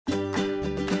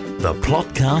the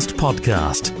Plotcast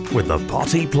podcast with the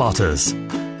Potty Plotters.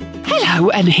 Hello,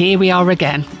 and here we are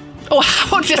again. Oh, I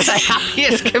want to say happy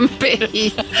as can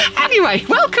be. Anyway,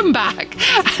 welcome back.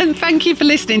 And thank you for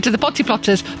listening to the Potty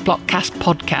Plotters Plotcast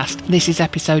podcast. This is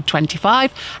episode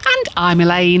 25, and I'm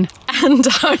Elaine. And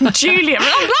I'm Julia. And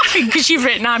I'm laughing because you've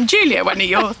written I'm Julia when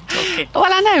you're talking. Well,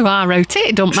 I know I wrote it.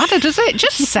 It don't matter, does it?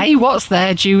 Just say what's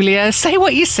there, Julia. Say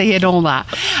what you see and all that.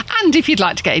 And if you'd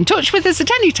like to get in touch with us at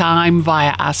any time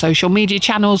via our social media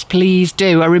channels, please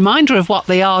do. A reminder of what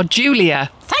they are,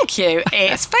 Julia. Thank you.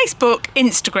 It's Facebook,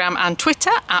 Instagram and Twitter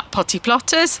at Potty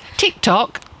Plotters.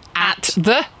 TikTok at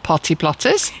the Potty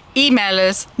Plotters. Email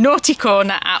us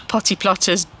naughtycorner at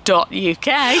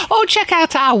pottyplotters.uk. Or check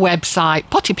out our website,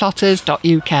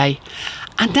 pottyplotters.uk.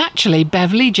 And actually,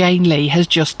 Beverly Jane Lee has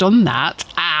just done that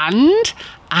and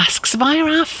asks via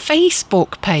our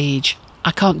Facebook page.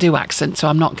 I can't do accent, so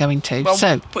I'm not going to.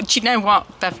 Well, but do you know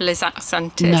what Beverly's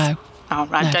accent is? No. Oh,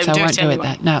 right, no, don't so do I won't it anyway. do it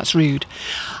then. No, it's rude.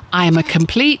 I am a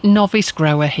complete novice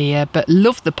grower here, but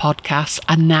love the podcast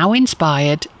and now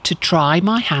inspired to try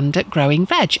my hand at growing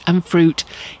veg and fruit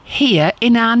here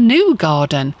in our new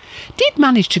garden. Did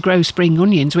manage to grow spring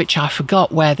onions, which I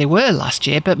forgot where they were last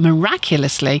year, but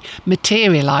miraculously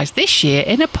materialised this year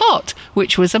in a pot,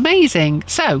 which was amazing.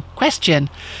 So, question,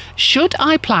 should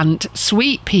I plant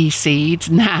sweet pea seeds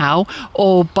now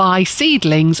or buy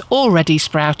seedlings already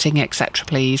sprouting, etc.,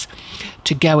 please,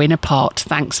 to go in a pot?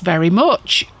 Thanks very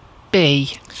much.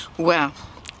 B. Well,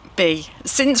 B.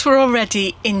 Since we're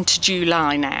already into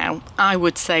July now, I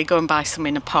would say go and buy some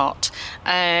in a pot.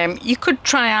 You could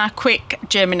try our quick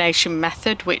germination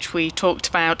method, which we talked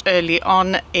about early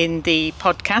on in the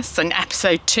podcast, in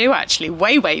episode 2, actually,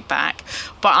 way back.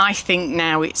 But I think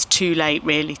now it's too late,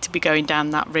 really, to be going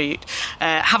down that route.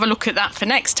 Have a look at that for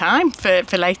next time, for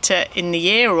later in the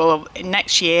year or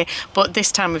next year. But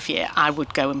this time of year, I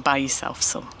would go and buy yourself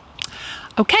some.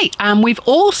 OK, and we've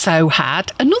also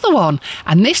had another one,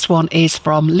 and this one is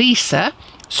from Lisa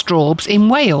Straubs in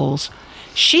Wales.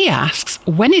 She asks,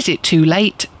 when is it too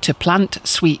late to plant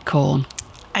sweet corn?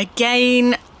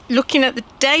 Again, looking at the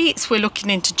dates, we're looking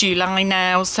into July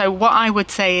now. So what I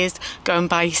would say is go and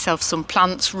buy yourself some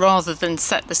plants rather than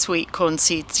set the sweet corn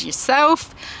seeds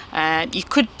yourself. You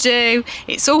could do,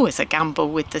 it's always a gamble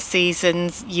with the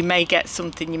seasons. You may get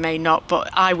something, you may not, but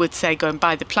I would say go and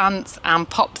buy the plants and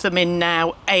pop them in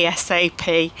now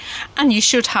ASAP, and you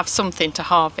should have something to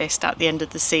harvest at the end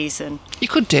of the season. You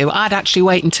could do. I'd actually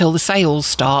wait until the sales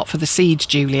start for the seeds,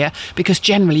 Julia, because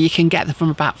generally you can get them from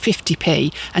about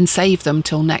 50p and save them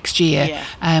till next year,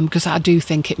 because I do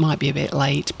think it might be a bit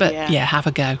late, but yeah, have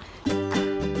a go.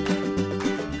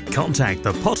 Contact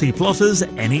the Potty Plotters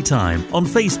anytime on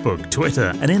Facebook,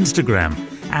 Twitter and Instagram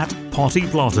at Potty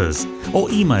Plotters, or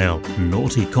email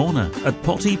naughtycorner at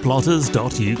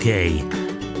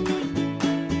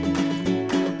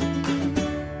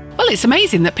pottyplotters.uk. Well, it's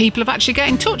amazing that people have actually got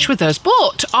in touch with us,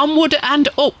 but onward and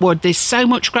upward, there's so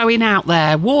much growing out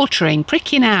there, watering,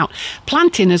 pricking out,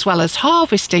 planting as well as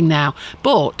harvesting now,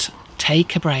 but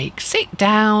take a break, sit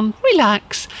down,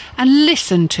 relax and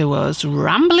listen to us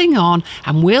rambling on,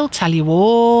 and we'll tell you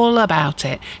all about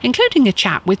it, including a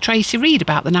chat with Tracy Reed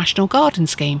about the National Garden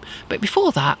Scheme. But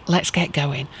before that, let's get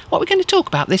going. What are we going to talk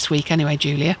about this week anyway,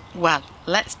 Julia? Well,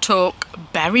 let's talk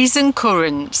berries and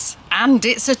currants. And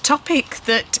it's a topic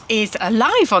that is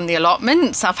alive on the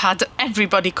allotments. I've had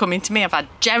everybody coming to me. I've had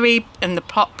Jerry in the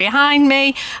plot behind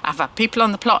me. I've had people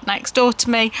on the plot next door to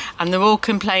me, and they're all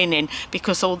complaining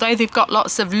because although they've got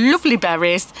lots of lovely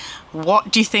berries,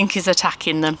 what do you think is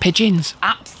attacking them? Pigeons.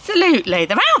 Absolutely.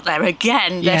 They're out there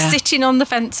again. They're sitting on the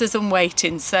fences and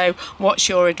waiting. So what's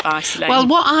your advice, Elaine? Well,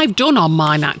 what I've done on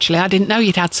mine, actually, I didn't know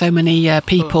you'd had so many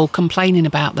people complaining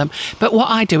about them. But what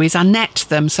I do is I net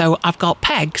them. So I've got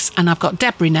pegs and I've got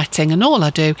debris netting, and all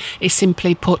I do is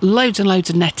simply put loads and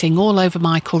loads of netting all over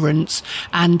my currants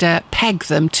and peg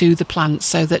them to the plants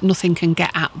so that nothing can get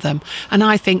at them. And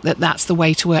I think that that's the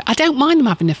way to work. I don't mind them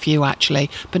having a few, actually,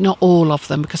 but not all of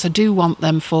them, because I do want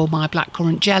them for my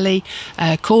blackcurrant jelly,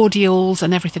 cordials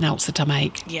and everything else that I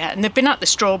make. Yeah, and they've been at the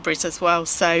strawberries as well,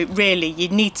 so really you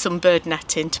need some bird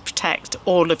netting to protect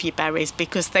all of your berries,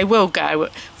 because they will go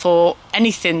for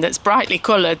anything that's brightly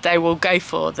coloured. They will go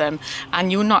for them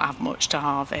and you'll not have much to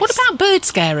harvest. What about bird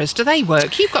scarers? Do they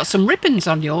work? You've got some ribbons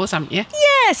on yours, haven't you?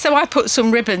 Yeah, so I put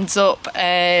some ribbons up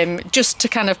just to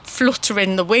kind of flutter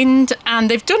in the wind, and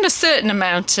they've done a certain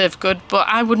amount of good, but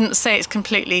I wouldn't say it's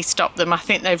completely stopped them. I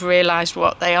think they've realised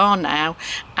what they are now,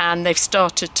 and they've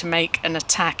started to make an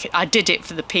attack. I did it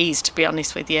for the peas, to be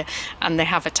honest with you, and they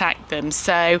have attacked them.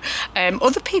 So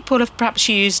other people have perhaps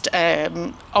used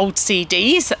old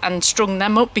CDs and strung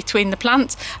them up between the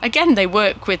plants. Again, they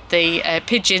work with the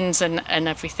pigeons and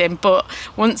everything, but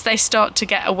once they start to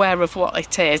get aware of what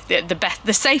it is,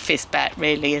 the safest bet,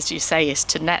 really, as you say, is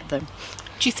to net them.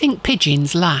 Do you think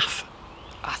pigeons laugh?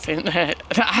 I think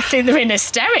they're in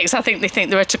hysterics. I think they think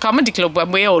they're at a comedy club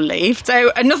when we all leave.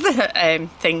 So another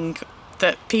thing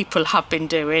that people have been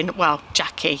doing, well,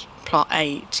 Jackie, plot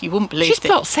 8, you wouldn't believe She's it.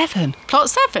 plot 7. Plot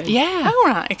 7? Yeah. Oh,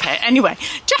 right, okay. Anyway,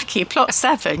 Jackie, plot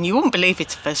 7, you wouldn't believe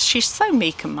it of us. She's so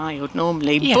meek and mild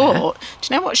normally, Yeah. but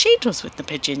do you know what she does with the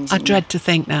pigeons? I dread to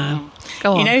think now.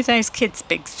 Go on. You know those kids'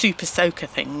 big super soaker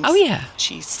things? Oh, yeah.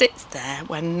 She sits there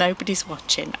when nobody's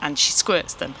watching and she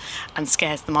squirts them and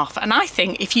scares them off. And I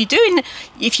think if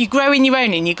you're growing your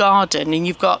own in your garden and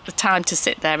you've got the time to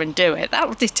sit there and do it, that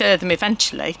will deter them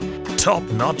eventually.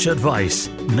 Top-notch advice,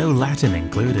 no Latin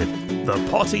included. The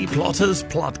Potty Plotters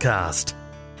Podcast.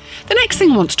 The next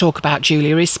thing I want to talk about,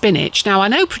 Julia, is spinach. Now, I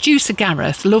know producer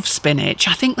Gareth loves spinach.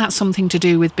 I think that's something to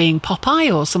do with being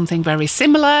Popeye or something very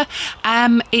similar.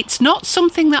 It's not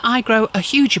something that I grow a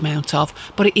huge amount of,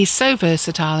 but it is so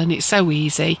versatile and it's so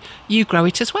easy. You grow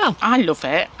it as well. I love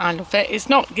it. It's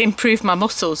not improved my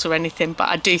muscles or anything, but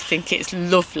I do think it's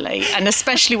lovely. And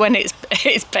especially when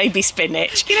it's baby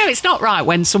spinach. You know, it's not right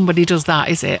when somebody does that,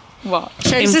 is it? What?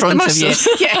 In Shows us front the of you.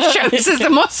 muscles. Yeah, shows us the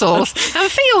muscles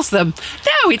and feels them.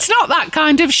 No, it's not that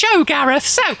kind of show, Gareth.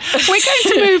 So we're going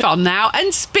to move on now.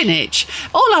 And spinach,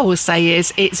 all I will say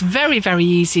is it's very, very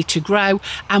easy to grow,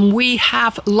 and we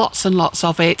have lots and lots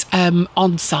of it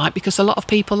on site because a lot of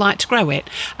people like to grow it.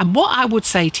 And what I would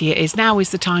say to you is now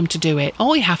is the time to do it.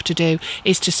 All you have to do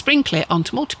is to sprinkle it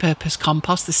onto multi-purpose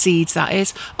compost, the seeds that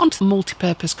is, onto the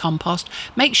multi-purpose compost.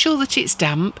 Make sure that it's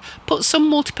damp. Put some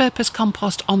multi-purpose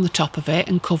compost on the top of it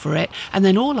and cover it, and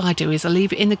then all I do is I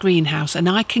leave it in the greenhouse, and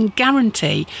I can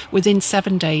guarantee within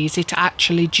 7 days it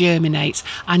actually germinates.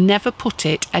 I never put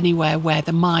it anywhere where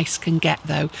the mice can get,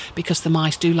 though, because the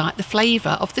mice do like the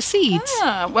flavour of the seeds.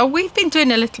 Well, we've been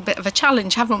doing a little bit of a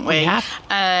challenge, haven't we? We have.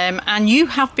 And you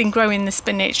have been growing the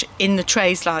spinach in the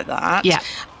trays like that. Yeah.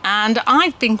 And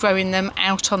I've been growing them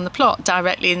out on the plot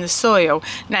directly in the soil.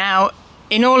 Now,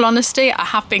 in all honesty, I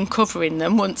have been covering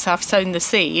them once I've sown the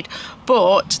seed,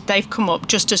 but they've come up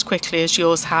just as quickly as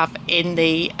yours have in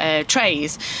the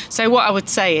trays. So what I would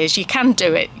say is you can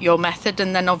do it your method,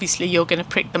 and then obviously you're going to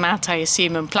prick them out, I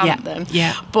assume, and plant them.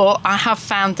 Yeah. But I have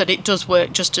found that it does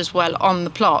work just as well on the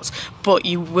plots, but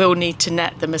you will need to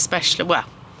net them, especially, well,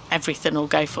 everything will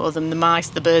go for them, the mice,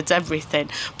 the birds, everything.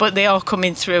 But they are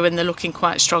coming through and they're looking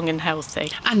quite strong and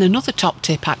healthy. And another top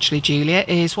tip, actually, Julia,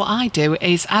 is what I do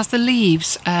is as the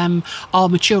leaves are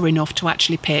mature enough to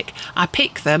actually pick, I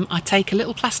pick them, I take a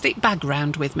little plastic bag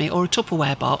round with me or a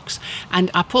Tupperware box, and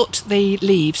I put the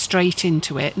leaves straight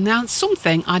into it. And that's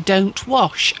something I don't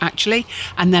wash, actually.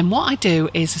 And then what I do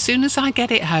is as soon as I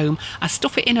get it home, I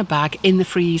stuff it in a bag in the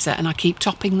freezer, and I keep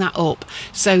topping that up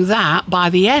so that by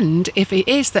the end, if it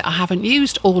is that I haven't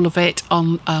used all of it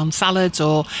on salads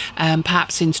or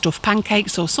perhaps in stuffed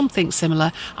pancakes or something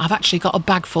similar, I've actually got a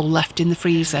bag full left in the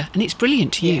freezer, and it's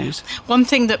brilliant to use. One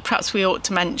thing that perhaps we ought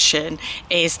to mention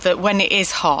is that when it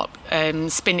is hot,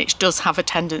 spinach does have a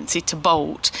tendency to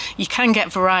bolt. You can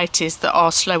get varieties that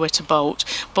are slower to bolt,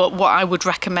 but what I would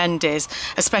recommend is,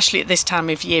 especially at this time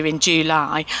of year in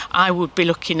July, I would be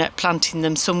looking at planting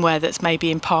them somewhere that's maybe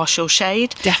in partial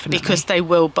shade. Definitely. Because they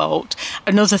will bolt.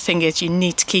 Another thing is you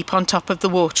need to keep on top of the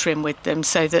watering with them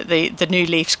so that the new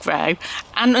leaves grow.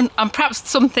 And perhaps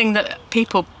something that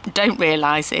people don't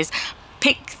realise is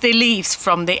pick the leaves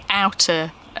from the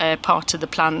outer part of the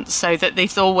plant so that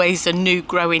there's always a new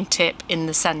growing tip in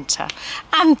the centre.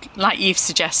 And like you've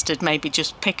suggested, maybe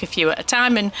just pick a few at a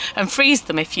time and freeze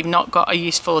them if you've not got a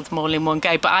use for them all in one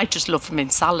go. But I just love them in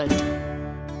salad.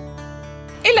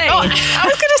 Elaine, I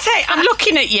was going to say, I'm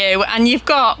looking at you and you've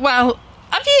got, well,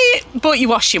 have you brought your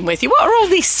washing with you? What are all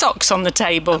these socks on the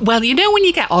table? Well, you know when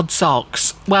you get odd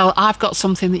socks? Well, I've got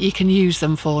something that you can use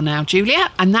them for now,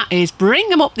 Julia, and that is bring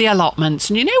them up the allotments.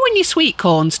 And you know when your sweet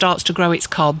corn starts to grow its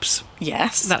cobs?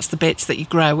 Yes. That's the bits that you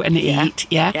grow and eat,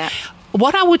 Yeah.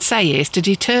 What I would say is to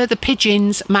deter the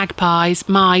pigeons, magpies,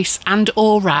 mice and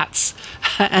or rats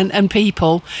and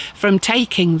people from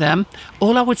taking them,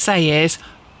 all I would say is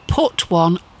put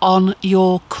one on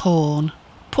your corn.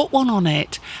 Put one on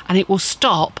it and it will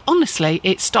stop. Honestly,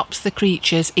 it stops the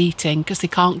creatures eating because they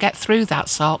can't get through that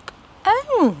sock.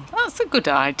 Oh, that's a good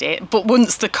idea. But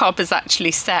once the cob is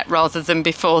actually set rather than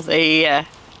before the...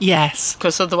 Yes.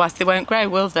 Because otherwise they won't grow,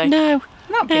 will they? No.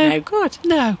 That'd be no good.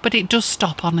 No, but it does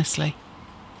stop, honestly.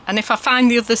 And if I find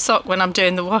the other sock when I'm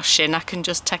doing the washing, I can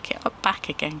just take it up back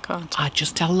again, can't I? I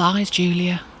just tell lies,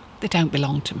 Julia. They don't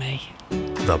belong to me.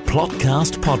 The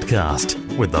Plotcast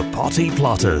Podcast with the Potty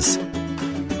Plotters.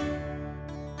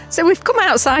 So we've come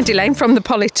outside, Elaine, from the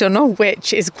polytunnel,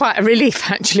 which is quite a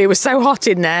relief, actually. It was so hot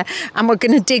in there. And we're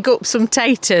going to dig up some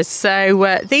taters.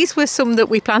 So these were some that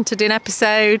we planted in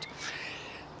episode...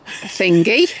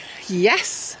 Thingy.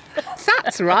 Yes,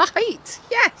 that's right.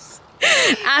 Yes.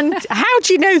 And how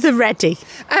do you know they're ready?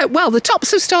 Well, the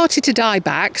tops have started to die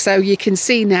back, so you can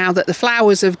see now that the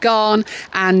flowers have gone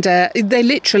and they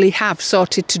literally have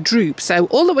started to droop. So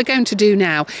all that we're going to do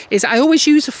now is I always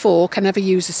use a fork, I never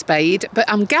use a spade, but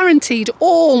I'm guaranteed,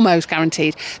 almost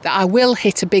guaranteed, that I will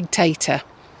hit a big tater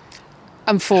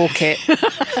and fork it.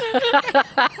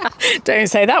 Don't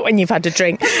say that when you've had a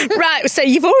drink. Right, so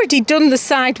you've already done the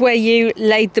side where you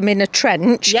laid them in a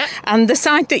trench. Yep. And the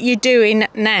side that you're doing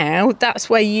now, that's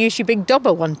where you use your big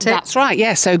dobber, wasn't it? That's right,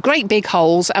 yeah. So great big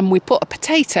holes, and we put a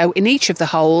potato in each of the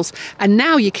holes, and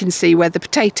now you can see where the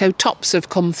potato tops have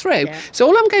come through. Yeah. So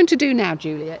all I'm going to do now,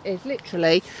 Julia, is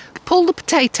literally pull the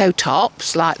potato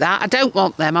tops like that. I don't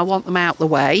want them, I want them out the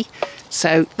way.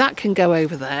 So that can go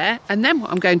over there. And then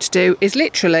what I'm going to do is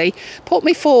literally put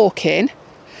my fork in.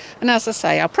 And as I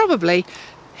say, I'll probably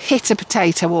hit a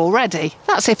potato already.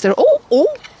 That's if they're... Is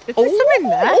there some in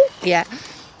there? Yeah.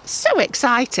 So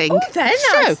exciting. Oh, they're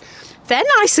nice. So, they're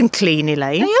nice and clean,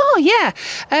 Elaine. they are, yeah.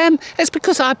 It's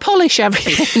because I polish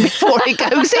everything before it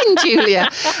goes in, Julia.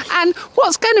 And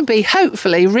what's going to be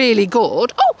hopefully really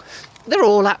good... Oh, they're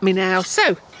all at me now.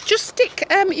 So just stick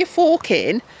your fork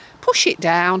in, push it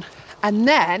down, and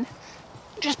then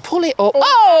just pull it up.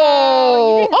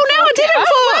 Oh, no, I didn't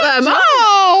fork them.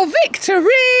 Oh, victory.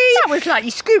 That was like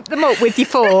you scooped them up with your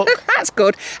fork. That's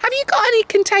good. Have you got any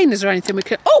containers or anything we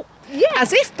could... Oh, yeah.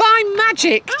 As if by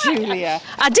magic, Julia.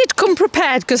 I did come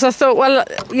prepared because I thought, well,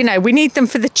 you know, we need them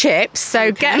for the chips,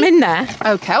 so get them in there.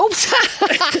 Okay.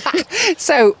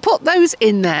 So put those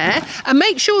in there and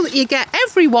make sure that you get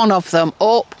every one of them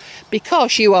up,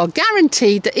 because you are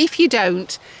guaranteed that if you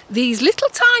don't, these little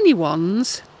tiny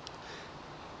ones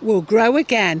will grow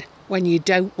again when you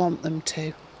don't want them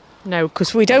to. No,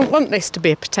 because we don't want this to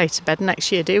be a potato bed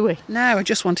next year, do we? No, I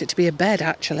just want it to be a bed,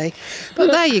 actually.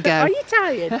 But there you go. Are you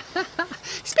tired?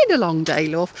 It's been a long day,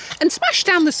 love. And smash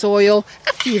down the soil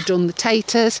after you've done the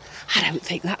taters. I don't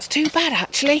think that's too bad,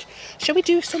 actually. Shall we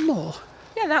do some more?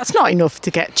 Yeah, that's not enough to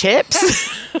get chips.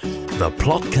 The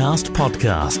Plotcast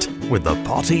Podcast with the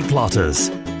Potty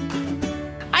Plotters.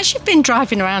 As you've been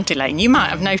driving around, Elaine, you might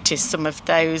have noticed some of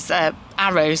those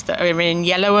arrows that are in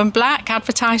yellow and black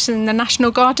advertising the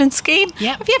National Garden Scheme.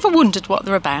 Yep. Have you ever wondered what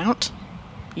they're about?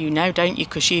 You know, don't you,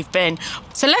 because you've been.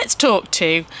 So let's talk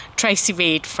to Tracy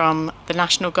Reid from the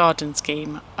National Garden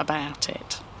Scheme about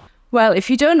it. Well, if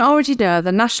you don't already know,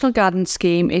 the National Garden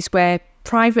Scheme is where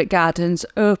private gardens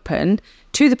open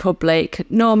to the public,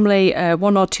 normally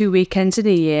 1 or 2 weekends in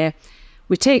a year.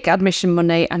 We take admission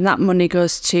money, and that money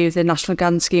goes to the National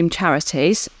Garden Scheme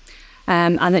charities.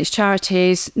 And it's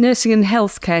charities, nursing and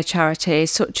healthcare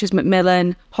charities such as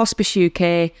Macmillan, Hospice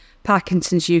UK,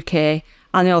 Parkinson's UK,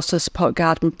 and they also support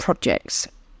garden projects.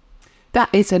 That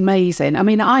is amazing. I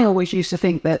mean, I always used to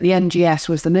think that the NGS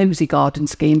was the nosy garden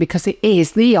scheme, because it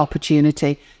is the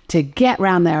opportunity to get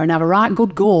round there and have a right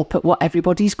good gawp at what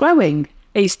everybody's growing.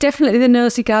 It's definitely the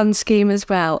nosy garden scheme as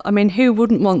well. I mean, who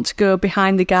wouldn't want to go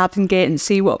behind the garden gate and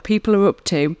see what people are up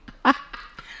to?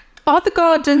 Are the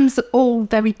gardens all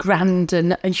very grand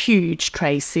and huge,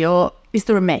 Tracy, or is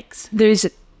there a mix? There is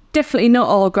definitely not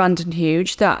all grand and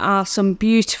huge. There are some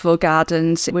beautiful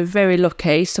gardens. We're very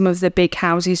lucky. Some of the big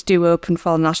houses do open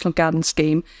for the National Garden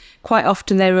Scheme. Quite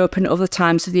often they're open at other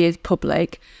times of the year,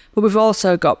 public. But we've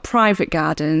also got private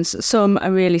gardens. Some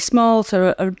are really small,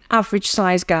 so an average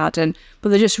size garden, but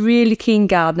they're just really keen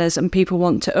gardeners and people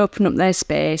want to open up their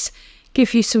space,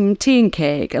 give you some tea and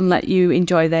cake and let you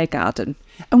enjoy their garden.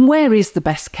 And where is the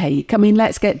best cake? I mean,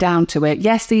 let's get down to it.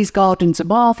 Yes, these gardens are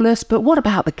marvellous, but what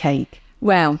about the cake?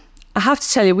 Well, I have to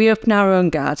tell you, we open our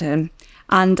own garden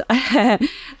and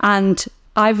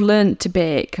I've learnt to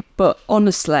bake, but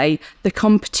honestly, the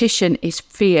competition is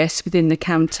fierce within the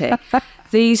county.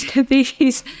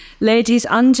 These ladies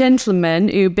and gentlemen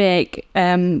who bake,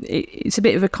 it's a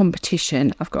bit of a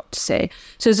competition, I've got to say.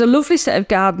 So there's a lovely set of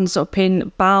gardens up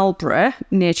in Balborough,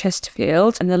 near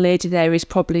Chesterfield, and the lady there is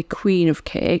probably queen of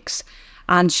cakes.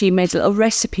 And she made a little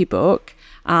recipe book,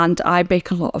 and I bake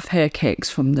a lot of her cakes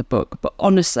from the book. But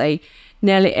honestly,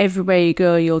 nearly everywhere you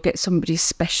go, you'll get somebody's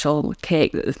special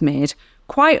cake that they've made,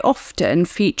 quite often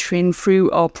featuring fruit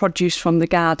or produce from the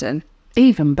garden.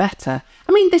 Even better.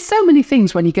 I mean, there's so many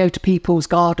things when you go to people's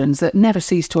gardens that never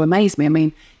cease to amaze me. I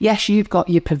mean, yes, you've got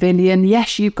your pavilion.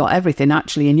 Yes, you've got everything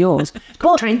actually in yours.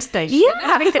 Train station.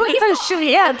 Yeah,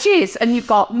 but cheers. And you've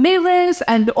got mirrors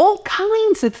and all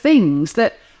kinds of things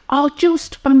that are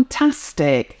just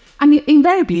fantastic. And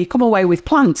invariably, you come away with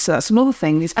plants. So that's another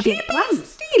thing. Is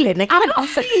plants. Stealing. I'm not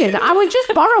stealing. I was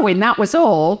just borrowing, that was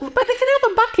all. But they can have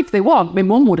them back if they want. My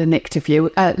mum would have nicked a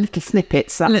few little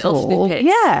snippets, that's all. Snippets.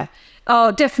 Yeah.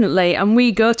 Oh, definitely. And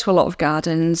we go to a lot of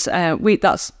gardens.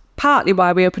 That's partly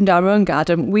why we opened our own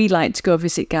garden. We like to go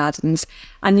visit gardens,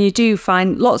 and you do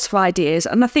find lots of ideas.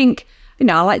 And I think,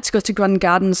 I like to go to grand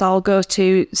gardens. I'll go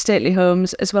to stately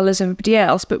homes as well as everybody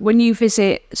else. But when you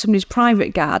visit somebody's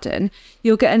private garden,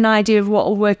 you'll get an idea of what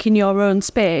will work in your own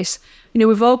space.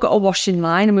 We've all got a washing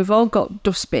line, and we've all got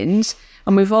dustbins,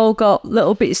 and we've all got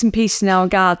little bits and pieces in our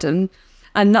garden.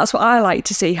 And that's what I like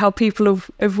to see, how people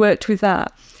have worked with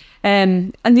that.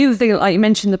 And the other thing, like you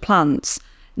mentioned, the plants.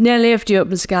 Nearly every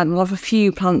opens garden will have a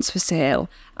few plants for sale.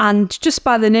 And just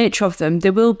by the nature of them,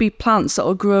 there will be plants that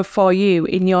will grow for you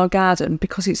in your garden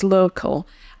because it's local.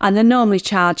 And they're normally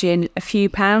charging a few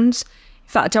pounds. In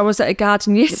fact, I was at a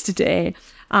garden yesterday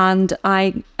and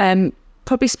I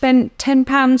probably spent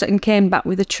 £10 and came back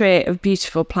with a tray of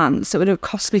beautiful plants that would have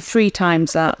cost me 3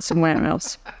 times that somewhere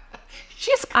else.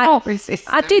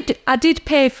 I did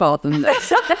pay for them.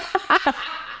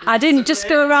 I didn't just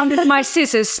go around with my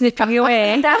scissors snipping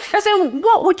away. So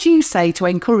what would you say to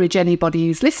encourage anybody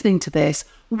who's listening to this?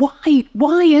 Why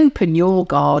open your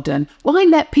garden? Why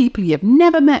let people you've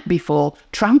never met before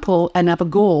trample and have a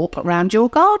go around your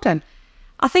garden?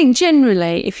 I think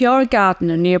generally, if you're a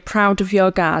gardener and you're proud of your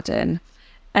garden,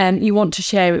 you want to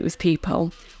share it with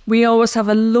people. We always have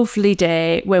a lovely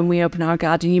day when we open our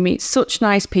garden. You meet such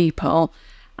nice people,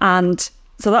 and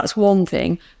so that's one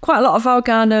thing. Quite a lot of our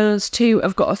gardeners too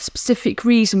have got a specific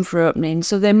reason for opening.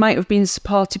 So they might have been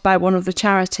supported by one of the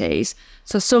charities.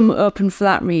 So some open for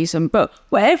that reason. But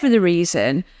whatever the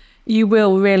reason, you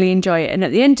will really enjoy it. And at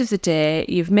the end of the day,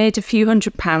 you've made a few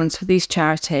 £100s for these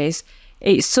charities.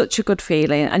 It's such a good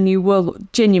feeling, and you will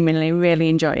genuinely really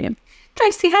enjoy it.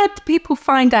 Tracy, how do people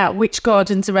find out which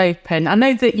gardens are open? I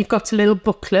know that you've got a little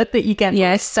booklet that you get.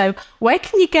 Yes. So where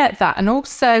can you get that? And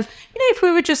also, if we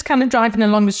were just kind of driving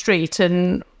along the street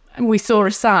and we saw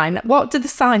a sign, what do the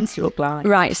signs look like?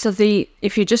 Right. So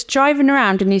if you're just driving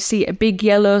around and you see a big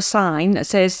yellow sign that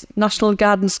says National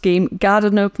Garden Scheme,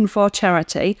 Garden Open for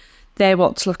Charity, they're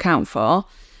what to look out for.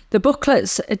 The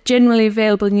booklets are generally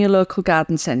available in your local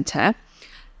garden centre.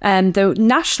 The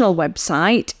national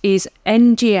website is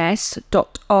ngs.org.uk,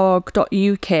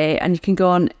 and you can go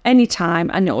on any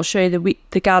time and it'll show you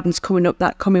the gardens coming up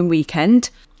that coming weekend.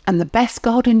 And the best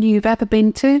garden you've ever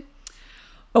been to?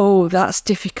 Oh, that's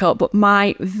difficult, but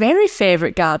my very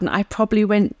favourite garden I probably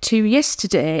went to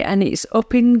yesterday, and it's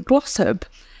up in Glossop.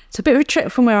 It's a bit of a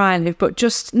trek from where I live, but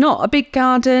just not a big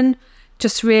garden,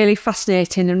 just really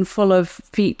fascinating and full of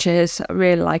features. I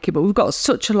really like it. But we've got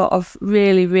such a lot of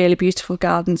really, really beautiful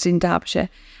gardens in Derbyshire.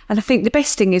 And I think the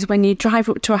best thing is when you drive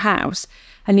up to a house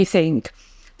and you think,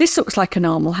 this looks like a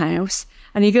normal house.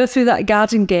 And you go through that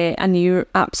garden gate and you're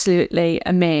absolutely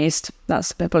amazed.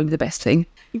 That's probably the best thing.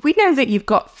 We know that you've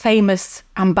got famous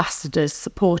ambassadors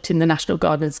supporting the National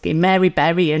Garden Scheme, Mary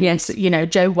Berry and, yes,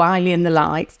 Joe Wiley and the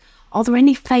likes. Are there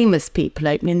any famous people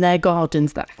opening their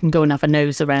gardens that I can go and have a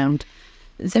nose around?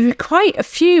 There are quite a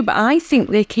few, but I think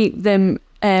they keep them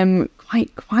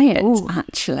quite quiet,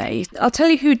 actually. I'll tell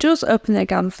you who does open their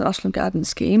garden for the National Garden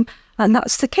Scheme, and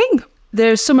that's the King.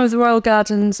 There's some of the royal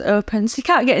gardens open, so you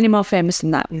can't get any more famous than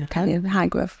that, can you?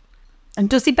 Highgrove. And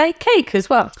does he bake cake as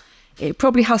well? It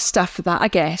probably has staff for that, I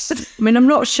guess. I mean, I'm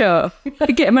not sure.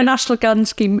 Get him a National Garden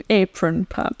Scheme apron,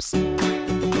 perhaps.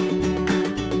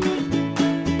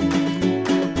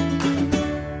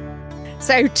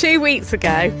 So 2 weeks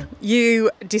ago, you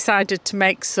decided to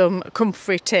make some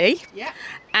comfrey tea. Yeah.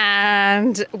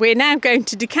 And we're now going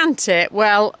to decant it.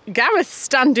 Well, Gareth's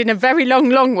standing a very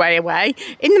long way away,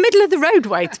 in the middle of the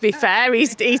roadway, to be fair.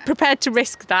 He's prepared to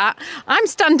risk that. I'm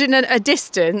standing at a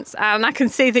distance, and I can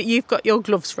see that you've got your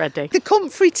gloves ready. The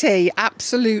comfrey tea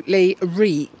absolutely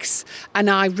reeks, and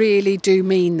I really do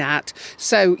mean that.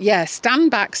 So, yeah,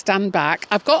 stand back.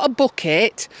 I've got a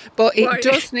bucket, but it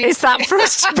does need... Is that for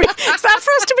us to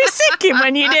be sicking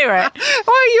when you do it?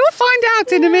 Well, you'll find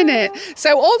out in a minute.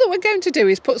 So all that we're going to do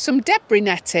is put some debris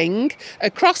netting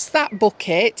across that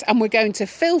bucket, and we're going to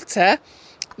filter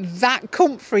that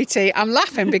comfrey tea. I'm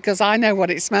laughing because I know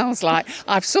what it smells like.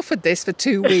 I've suffered this for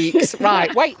 2 weeks.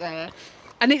 Right, wait there.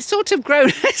 And it's sort of grown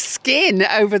a skin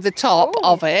over the top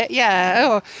of it. Yeah.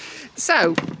 Oh.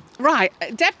 So Right,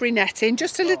 debris netting,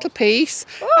 just a little piece.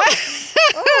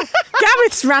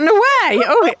 Gareth's ran away.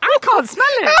 Oh, I can't smell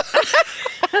it.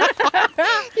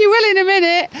 You will in a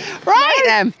minute. Right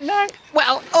then. No.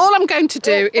 Well, all I'm going to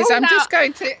do is I'm just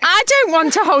going to... I don't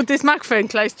want to hold this microphone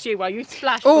close to you while you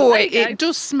splash. Oh, it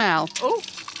does smell. Oh.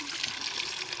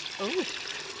 Oh.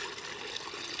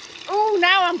 Oh,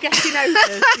 now I'm getting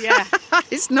odours. Yeah.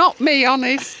 It's not me,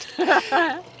 honest.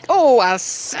 Oh, I'll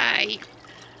say.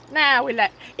 Now,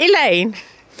 Elaine,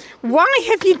 why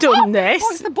have you done this? Oh,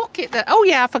 it's the bucket that... Oh,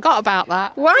 yeah, I forgot about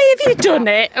that. Why have you done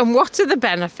it, and what are the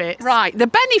benefits? Right, the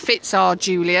benefits are,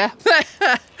 Julia,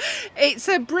 it's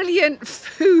a brilliant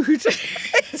food.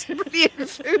 It's a brilliant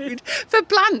food for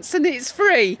plants and it's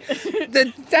free.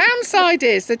 The downside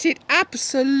is that it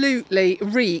absolutely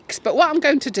reeks. But what I'm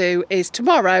going to do is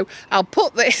tomorrow I'll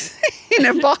put this in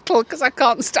a bottle because I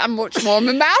can't stand much more.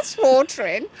 My mouth's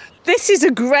watering. This is a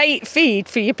great feed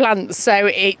for your plants, so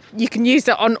you can use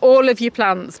it on all of your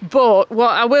plants. But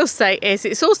what I will say is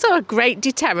it's also a great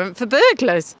deterrent for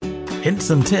burglars.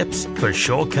 Hints and tips for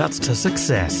shortcuts to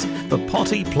success. The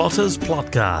Potty Plotters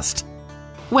Plotcast.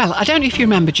 Well, I don't know if you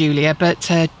remember, Julia, but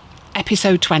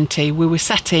episode 20, we were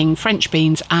setting French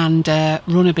beans and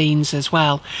runner beans as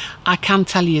well. I can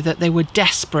tell you that they were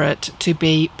desperate to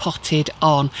be potted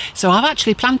on. So I've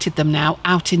actually planted them now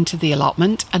out into the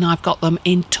allotment, and I've got them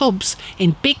in tubs,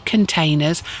 in big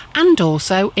containers, and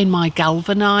also in my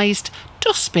galvanised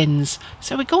dustbins.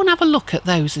 So we go and have a look at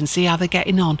those and see how they're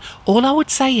getting on. All I would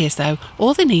say is, though,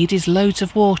 all they need is loads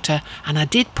of water, and I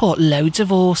did put loads of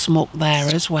horse muck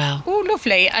there as well. Oh,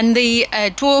 lovely. And the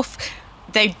dwarf...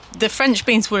 The French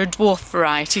beans were a dwarf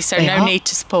variety, so no need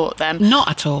to support them. Not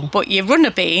at all. But your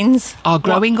runner beans are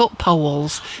growing up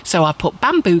poles, so I put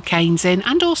bamboo canes in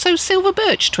and also silver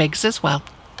birch twigs as well.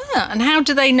 And how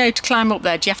do they know to climb up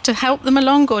there? Do you have to help them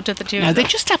along, or do they do it? No, they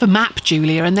just have a map,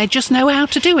 Julia, and they just know how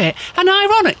to do it. And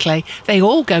ironically, they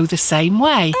all go the same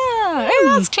way. Oh,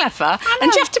 that's clever. And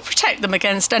do you have to protect them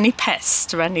against any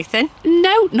pests or anything?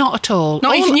 No, not at all.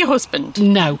 Not even your husband?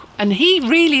 No, and he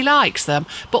really likes them.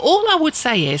 But all I would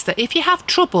say is that if you have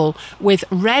trouble with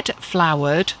red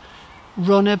flowered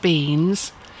runner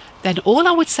beans, then all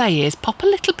I would say is pop a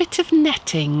little bit of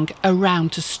netting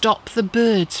around to stop the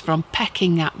birds from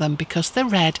pecking at them, because they're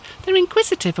red, they're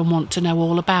inquisitive and want to know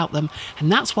all about them.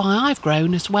 And that's why I've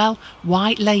grown as well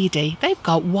White Lady. They've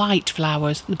got white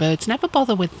flowers. The birds never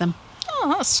bother with them.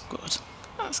 Oh, that's good.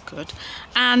 That's good.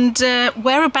 And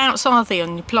whereabouts are they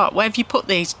on your plot? Where have you put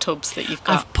these tubs that you've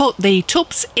got? I've put the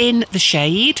tubs in the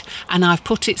shade, and I've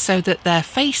put it so that their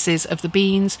faces of the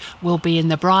beans will be in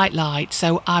the bright light.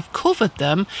 So I've covered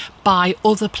them by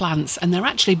other plants, and they're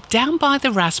actually down by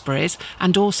the raspberries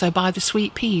and also by the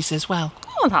sweet peas as well.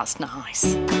 Oh, that's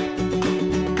nice.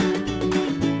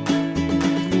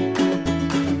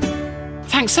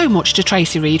 Thanks so much to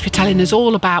Tracy Reed for telling us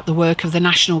all about the work of the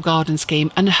National Garden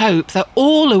Scheme, and hope that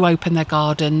all who open their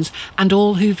gardens and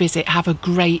all who visit have a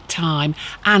great time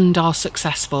and are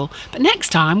successful. But next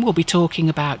time we'll be talking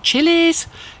about chilies,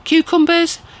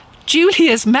 cucumbers,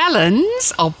 Julia's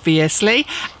melons, obviously,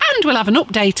 and we'll have an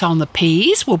update on the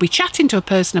peas. We'll be chatting to a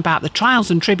person about the trials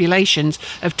and tribulations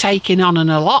of taking on an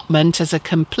allotment as a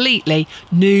completely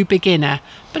new beginner.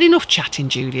 But enough chatting,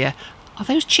 Julia. Are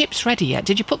those chips ready yet?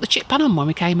 Did you put the chip pan on when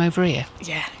we came over here?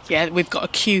 Yeah, we've got a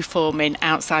queue forming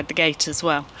outside the gate as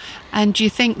well. And do you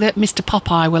think that Mr.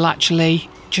 Popeye will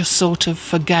actually just sort of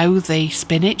forgo the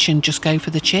spinach and just go for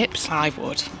the chips? I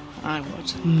would.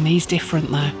 He's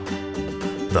different though.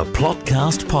 The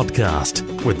Plotcast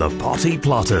Podcast with the Potty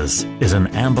Plotters is an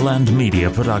Amberland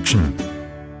Media production.